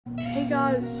Hey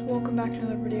guys, welcome back to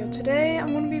another video. Today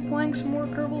I'm going to be playing some more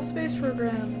Kerbal Space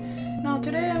Program. Now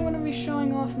today I'm going to be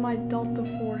showing off my Delta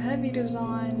IV Heavy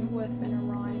design with an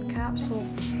Orion capsule.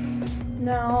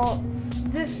 Now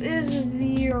this is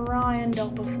the Orion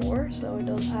Delta IV, so it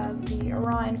does have the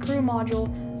Orion crew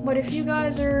module, but if you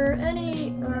guys are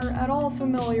at all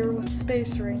familiar with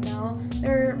space right now,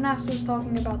 NASA's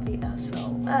talking about the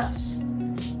SLS.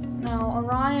 Now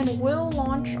Orion will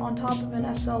launch on top of an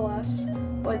SLS,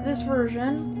 but this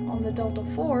version on the Delta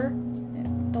IV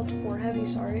Heavy,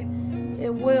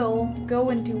 it will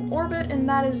go into orbit, and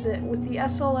that is it. With the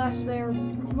SLS, they're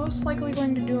most likely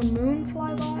going to do a moon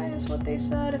flyby, is what they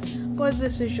said, but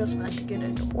this is just meant to get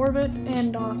into orbit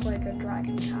and dock like a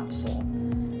Dragon capsule.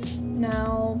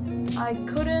 Now, I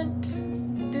couldn't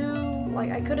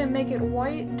make it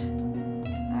white.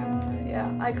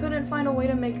 I couldn't find a way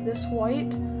to make this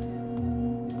white.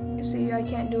 You see, I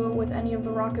can't do it with any of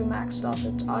the Rocket Max stuff.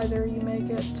 It's either you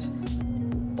make it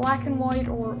black and white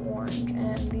or orange,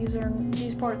 and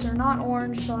these parts are not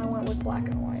orange, so I went with black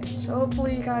and white. So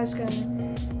hopefully you guys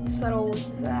can settle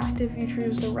with that if you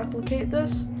choose to replicate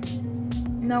this.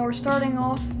 Now we're starting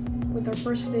off with our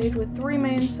first stage with 3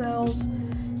 main cells,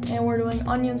 and we're doing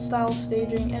onion style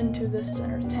staging into this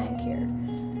center tank here.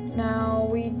 Now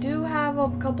we do have a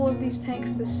couple of these tanks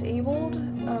disabled.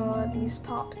 These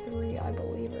top 3 I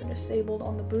believe are disabled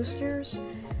on the boosters,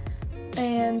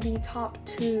 and the top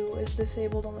 2 is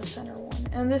disabled on the center one.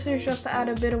 And this is just to add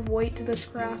a bit of weight to this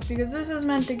craft, because this is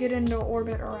meant to get into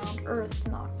orbit around Earth,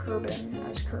 not Kerbin,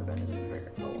 as Kerbin is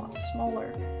a lot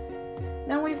smaller.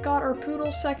 Then we've got our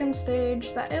Poodle second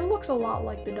stage. That it looks a lot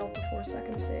like the Delta IV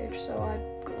second stage, so I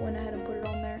went ahead and put it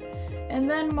on there. And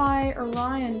then my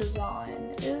Orion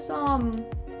design is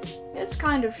it's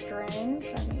kind of strange.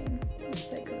 I mean, let's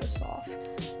take this off.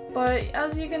 But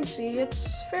as you can see,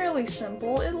 it's fairly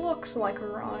simple. It looks like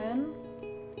Orion.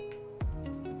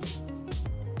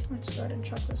 Let's go ahead and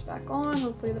chuck this back on.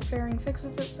 Hopefully the fairing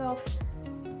fixes itself.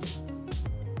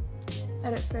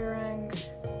 Edit fairing.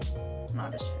 No,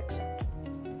 just fix it.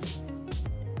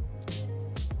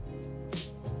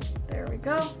 There we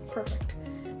go. Perfect.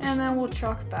 And then we'll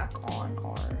chuck back on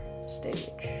our stage,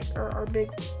 or our big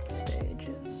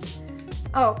stages.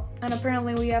 Oh, and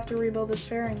apparently we have to rebuild this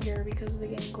fairing here because the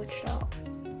game glitched out.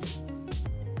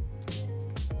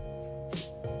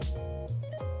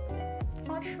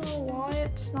 Not sure why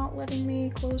it's not letting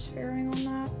me close fairing on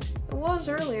that. It was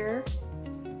earlier.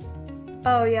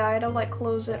 Oh yeah, I had to like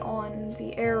close it on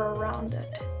the air around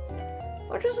it.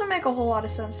 Which doesn't make a whole lot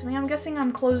of sense to me. I'm guessing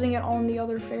I'm closing it on the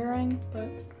other fairing, but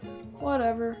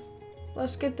whatever.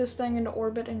 Let's get this thing into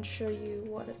orbit and show you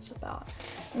what it's about.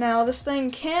 Now, this thing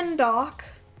can dock.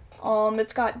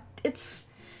 It's got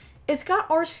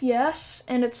RCS,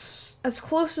 and it's as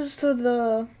close as to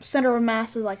the center of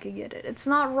mass as I could get it. It's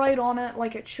not right on it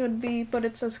like it should be, but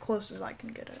it's as close as I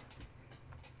can get it.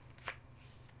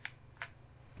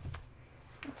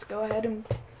 Let's go ahead and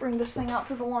bring this thing out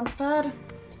to the launch pad.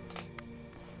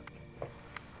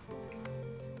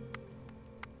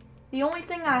 The only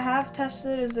thing I have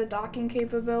tested is the docking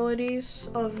capabilities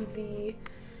of the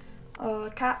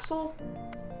capsule.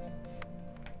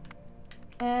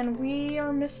 And we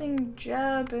are missing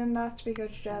Jeb, and that's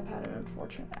because Jeb had an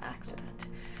unfortunate accident.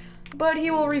 But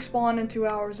he will respawn in 2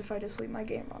 hours if I just leave my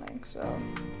game running, so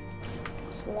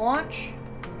let's launch.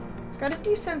 It's got a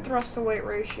decent thrust to weight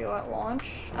ratio at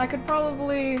launch. I could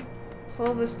probably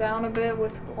slow this down a bit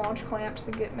with launch clamps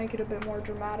to make it a bit more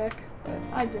dramatic, but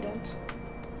I didn't.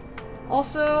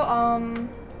 Also,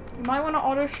 you might want to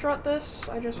auto strut this,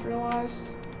 I just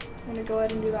realized. I'm gonna go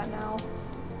ahead and do that now.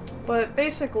 But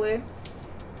basically,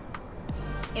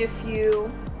 if you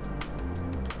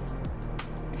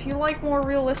like more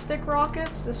realistic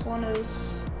rockets, this one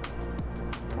is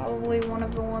probably one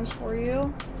of the ones for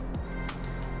you.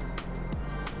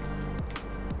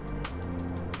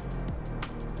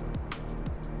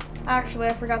 Actually,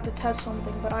 I forgot to test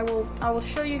something, but I will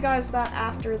show you guys that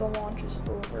after the launch is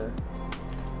over.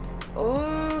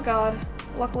 Oh god.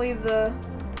 Luckily the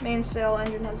mainsail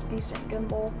engine has decent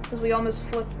gimbal, because we almost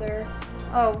flipped there.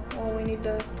 Oh, well we need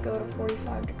to go to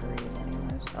 45 degrees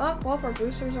anyways. Oh, well our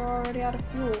boosters are already out of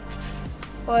fuel.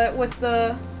 But with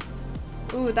the...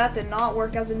 Ooh, that did not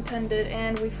work as intended,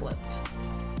 and we flipped.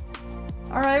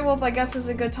 Alright, well I guess this is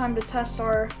a good time to test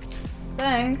our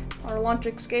thing, our launch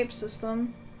escape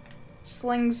system.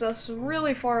 Slings us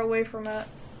really far away from it.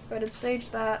 Go ahead and stage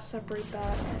that, separate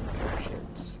that, and it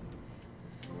shoots.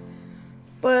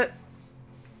 But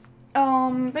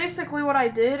basically what I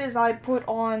did is I put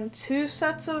on 2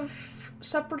 sets of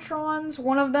separatrons.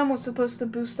 One of them was supposed to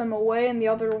boost them away, and the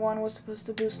other one was supposed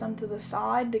to boost them to the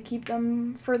side to keep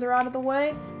them further out of the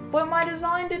way. But my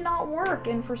design did not work,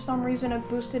 and for some reason it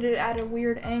boosted it at a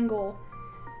weird angle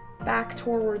back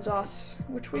towards us,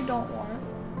 which we don't want.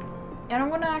 And I'm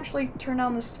gonna actually turn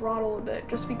down this throttle a bit,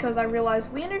 just because I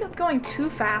realized we ended up going too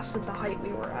fast at the height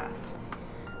we were at.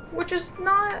 Which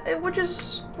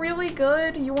is really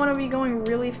good. You want to be going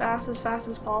really fast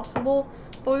as possible,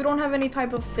 but we don't have any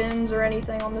type of fins or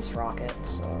anything on this rocket,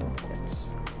 so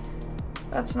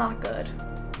that's not good.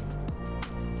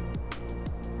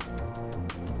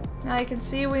 Now you can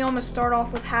see we almost start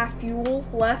off with half fuel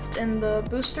left in the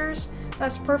boosters.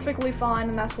 That's perfectly fine,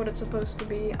 and that's what it's supposed to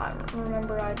be. I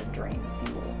remember I had to drain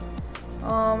fuel.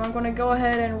 I'm going to go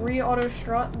ahead and re-auto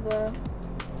strut the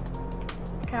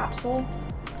capsule.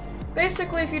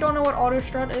 Basically, if you don't know what auto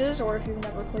strut is, or if you've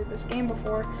never played this game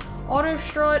before, auto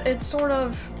strut, it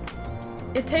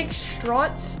takes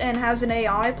struts and has an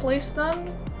AI place them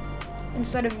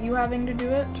instead of you having to do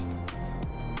it.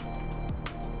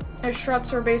 And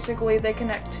struts are basically, they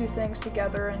connect two things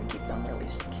together and keep them really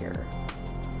secure.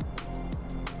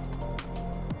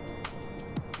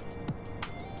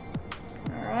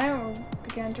 Alright, we'll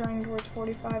begin turning towards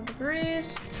 45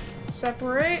 degrees.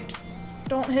 Separate.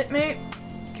 Don't hit me.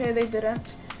 Okay, they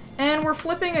didn't. And we're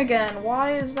flipping again.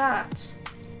 Why is that?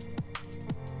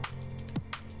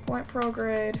 Point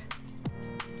prograde.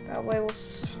 That way we'll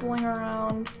swing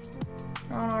around.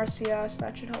 We're on RCS.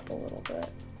 That should help a little bit.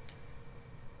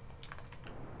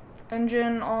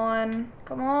 Engine on.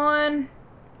 Come on.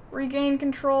 Regain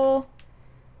control.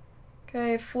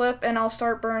 Okay, flip, and I'll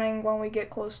start burning when we get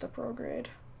close to prograde.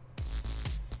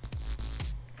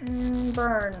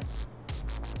 Burn.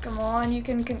 Come on, you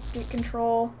can get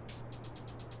control.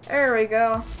 There we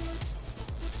go.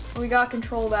 We got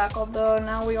control back, although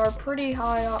now we are pretty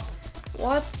high up.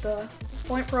 What the?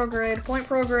 Point prograde, point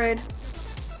prograde.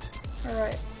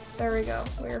 Alright, there we go.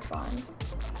 We're fine.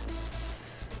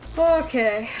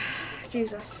 Okay.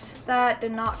 Jesus, that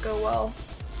did not go well.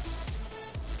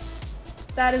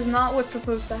 That is not what's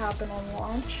supposed to happen on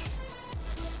launch.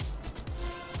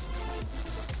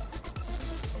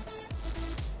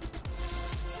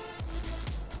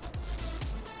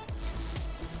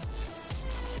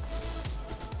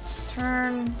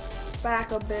 Turn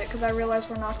back a bit because I realize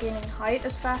we're not gaining height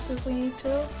as fast as we need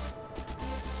to.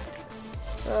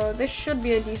 So this should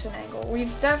be a decent angle. We're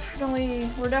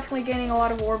definitely gaining a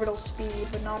lot of orbital speed,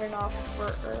 but not enough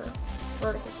for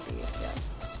vertical speed. Yeah,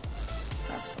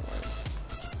 that's the word.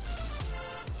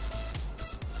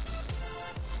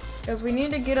 Because we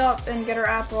need to get up and get our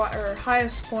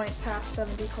highest point past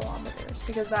 70 kilometers,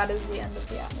 because that is the end of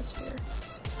the atmosphere.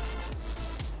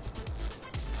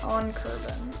 On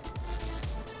Kerbin.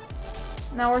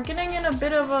 Now we're getting in a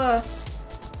bit of a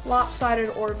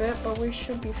lopsided orbit, but we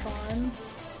should be fine.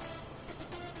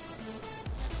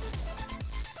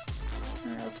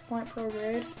 Alright, let's point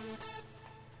prograde.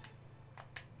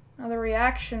 Now the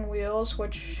reaction wheels,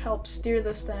 which help steer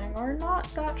this thing, are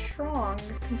not that strong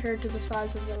compared to the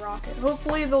size of the rocket.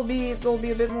 Hopefully they'll be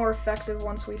a bit more effective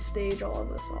once we stage all of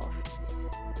this off.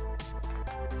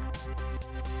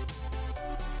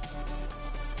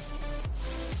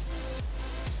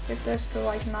 Get this to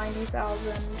like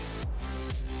 90,000.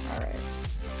 Alright.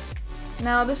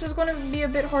 Now this is going to be a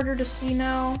bit harder to see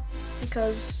now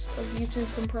because of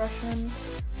YouTube compression.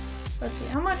 Let's see,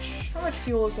 how much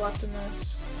fuel is left in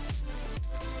this?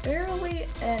 Barely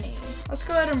any. Let's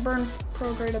go ahead and burn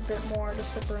prograde a bit more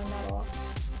just to burn that off.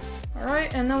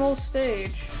 Alright, and then we'll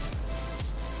stage.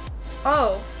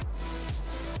 Oh.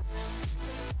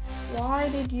 Why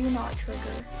did you not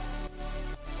trigger?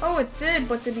 Oh, it did,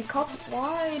 but did he couple?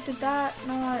 Why did that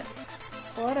not?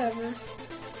 Whatever.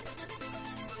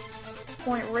 Let's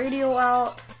point radial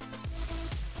out.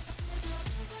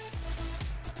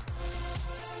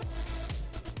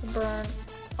 Burn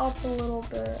up a little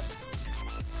bit.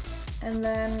 And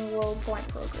then we'll point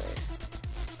prograde.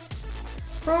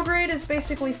 Prograde is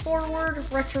basically forward,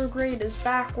 retrograde is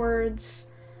backwards,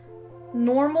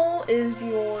 normal is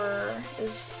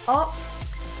up,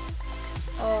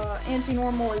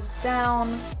 anti-normal is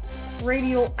down,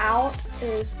 radial out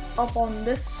is up on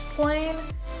this plane,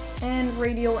 and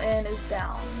radial in is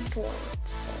down towards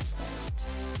the point.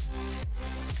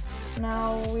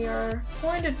 Now we are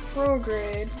pointed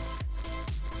prograde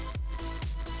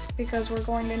because we're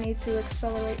going to need to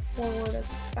accelerate forward as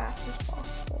fast as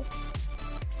possible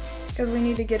because we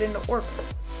need to get into orbit.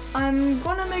 I'm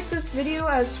going to make this video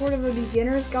as sort of a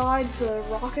beginner's guide to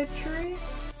rocketry.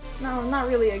 No, not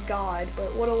really a guide,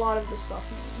 but what a lot of the stuff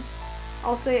means.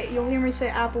 You'll hear me say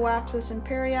apoapsis and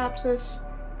periapsis.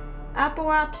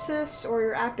 apoapsis, or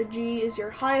your apogee, is your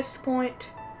highest point,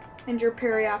 and your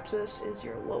periapsis is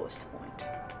your lowest point.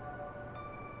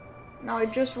 Now I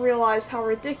just realized how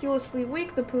ridiculously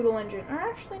weak the Poodle engine, or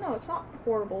actually no, it's not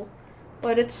horrible,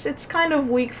 but it's kind of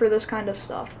weak for this kind of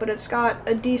stuff, but it's got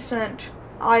a decent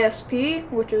ISP,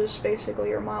 which is basically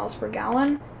your miles per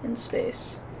gallon in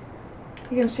space.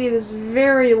 You can see this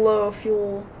very low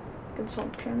fuel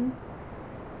consumption.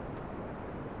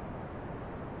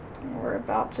 We're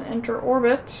about to enter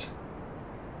orbit.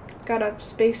 Got a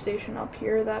space station up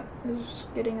here that is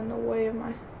getting in the way of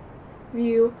my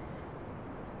view.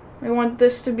 We want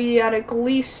this to be at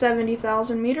least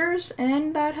 70,000 meters,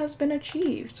 and that has been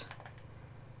achieved.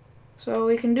 So what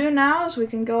we can do now is we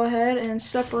can go ahead and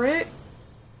separate.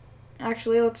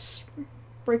 Actually, let's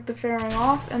break the fairing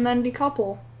off and then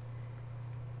decouple.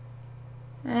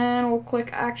 And we'll click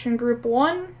Action Group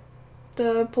 1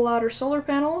 to pull out our solar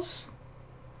panels.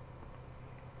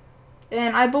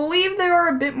 And I believe they are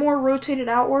a bit more rotated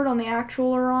outward on the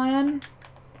actual Orion.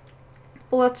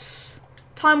 But let's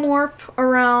time warp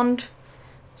around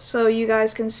so you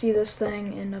guys can see this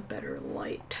thing in a better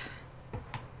light.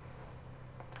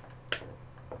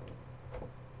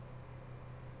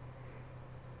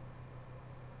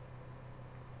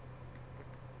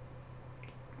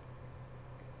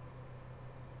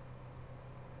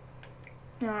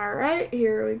 Alright,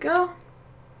 here we go.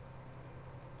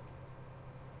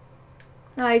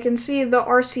 Now you can see the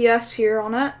RCS here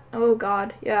on it. Oh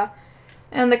god, yeah.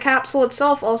 And the capsule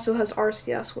itself also has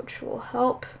RCS, which will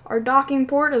help. Our docking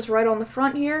port is right on the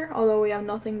front here, although we have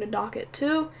nothing to dock it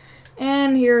to.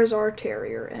 And here's our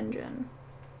Terrier engine.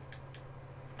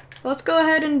 Let's go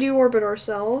ahead and deorbit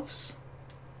ourselves.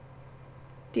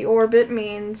 Deorbit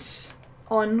means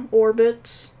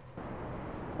unorbit.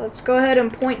 Let's go ahead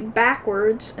and point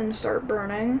backwards and start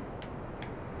burning.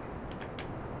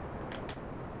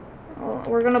 Well,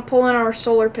 we're gonna pull in our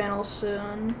solar panels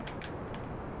soon.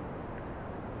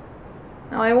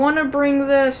 Now I want to bring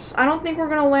this, I don't think we're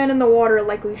gonna land in the water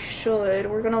like we should.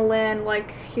 We're gonna land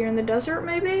like here in the desert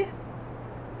maybe?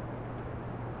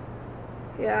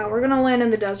 Yeah, we're gonna land in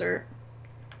the desert.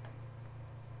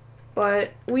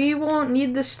 But we won't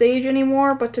need this stage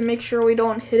anymore, but to make sure we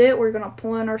don't hit it, we're gonna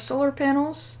pull in our solar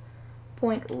panels,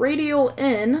 point radial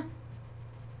in,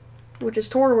 which is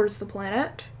towards the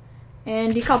planet,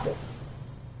 and decouple.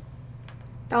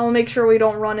 That will make sure we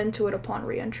don't run into it upon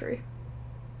re-entry.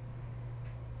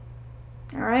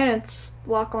 Alright, let's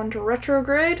lock onto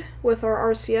retrograde with our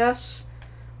RCS.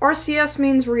 RCS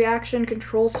means reaction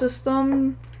control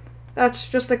system. That's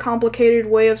just a complicated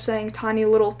way of saying tiny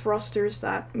little thrusters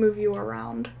that move you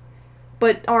around,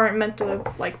 but aren't meant to,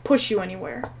 like, push you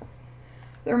anywhere.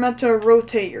 They're meant to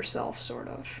rotate yourself, sort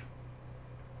of.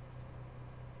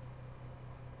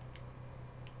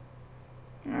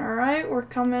 Alright, we're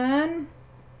coming in.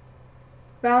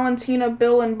 Valentina,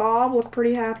 Bill, and Bob look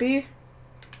pretty happy.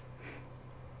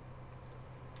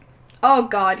 Oh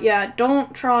god, yeah,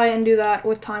 don't try and do that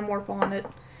with time warp on. It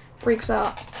freaks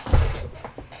out.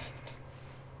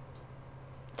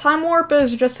 Time warp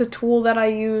is just a tool that I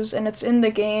use, and it's in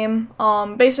the game.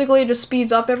 Basically, it just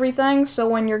speeds up everything, so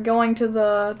when you're going to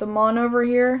the Mun over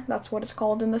here, that's what it's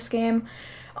called in this game,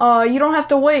 you don't have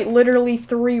to wait literally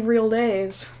 3 real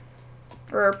days.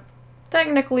 Or,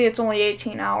 technically it's only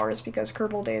 18 hours, because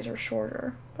Kerbal days are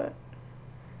shorter, but...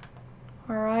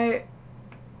 Alright.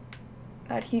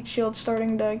 That heat shield's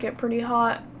starting to get pretty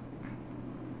hot.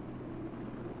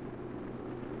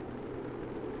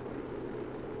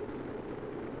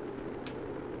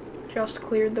 Just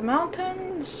cleared the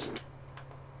mountains.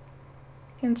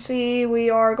 You can see we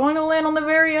are going to land on the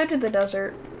very edge of the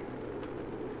desert.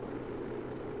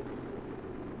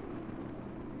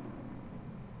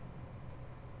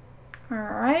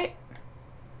 Alright.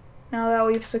 Now that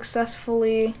we've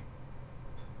successfully...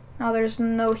 Now there's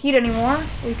no heat anymore,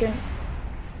 we can...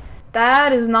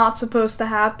 That is not supposed to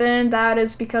happen. That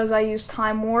is because I use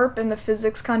time warp and the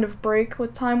physics kind of break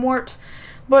with time warps.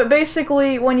 But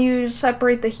basically, when you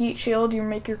separate the heat shield, you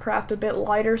make your craft a bit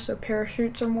lighter, so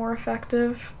parachutes are more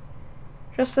effective.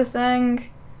 Just a thing.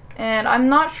 And I'm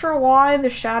not sure why the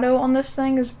shadow on this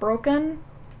thing is broken,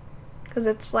 because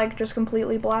it's like just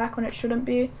completely black when it shouldn't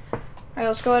be. Alright,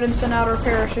 let's go ahead and send out our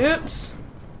parachutes.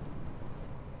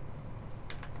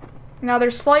 Now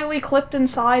they're slightly clipped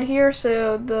inside here,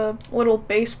 so the little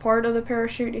base part of the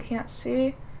parachute you can't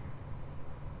see.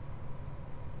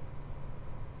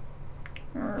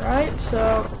 Alright,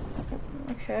 so...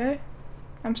 Okay.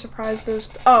 I'm surprised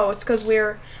those... Oh, it's because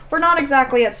we're not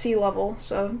exactly at sea level,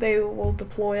 so they will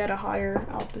deploy at a higher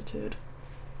altitude.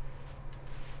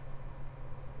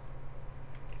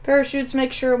 Parachutes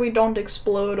make sure we don't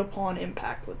explode upon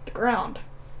impact with the ground.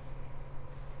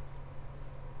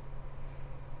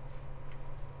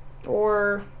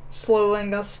 Or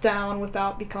slowing us down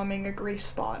without becoming a grease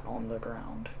spot on the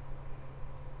ground.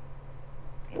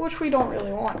 Which we don't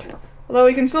really want. Although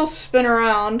we can still spin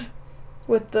around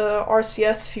with the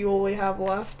RCS fuel we have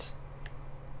left.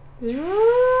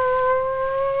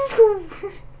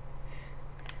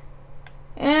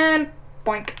 And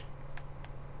boink.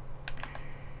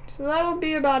 So that'll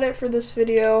be about it for this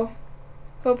video.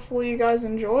 Hopefully you guys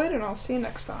enjoyed, and I'll see you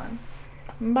next time.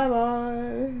 Bye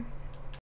bye.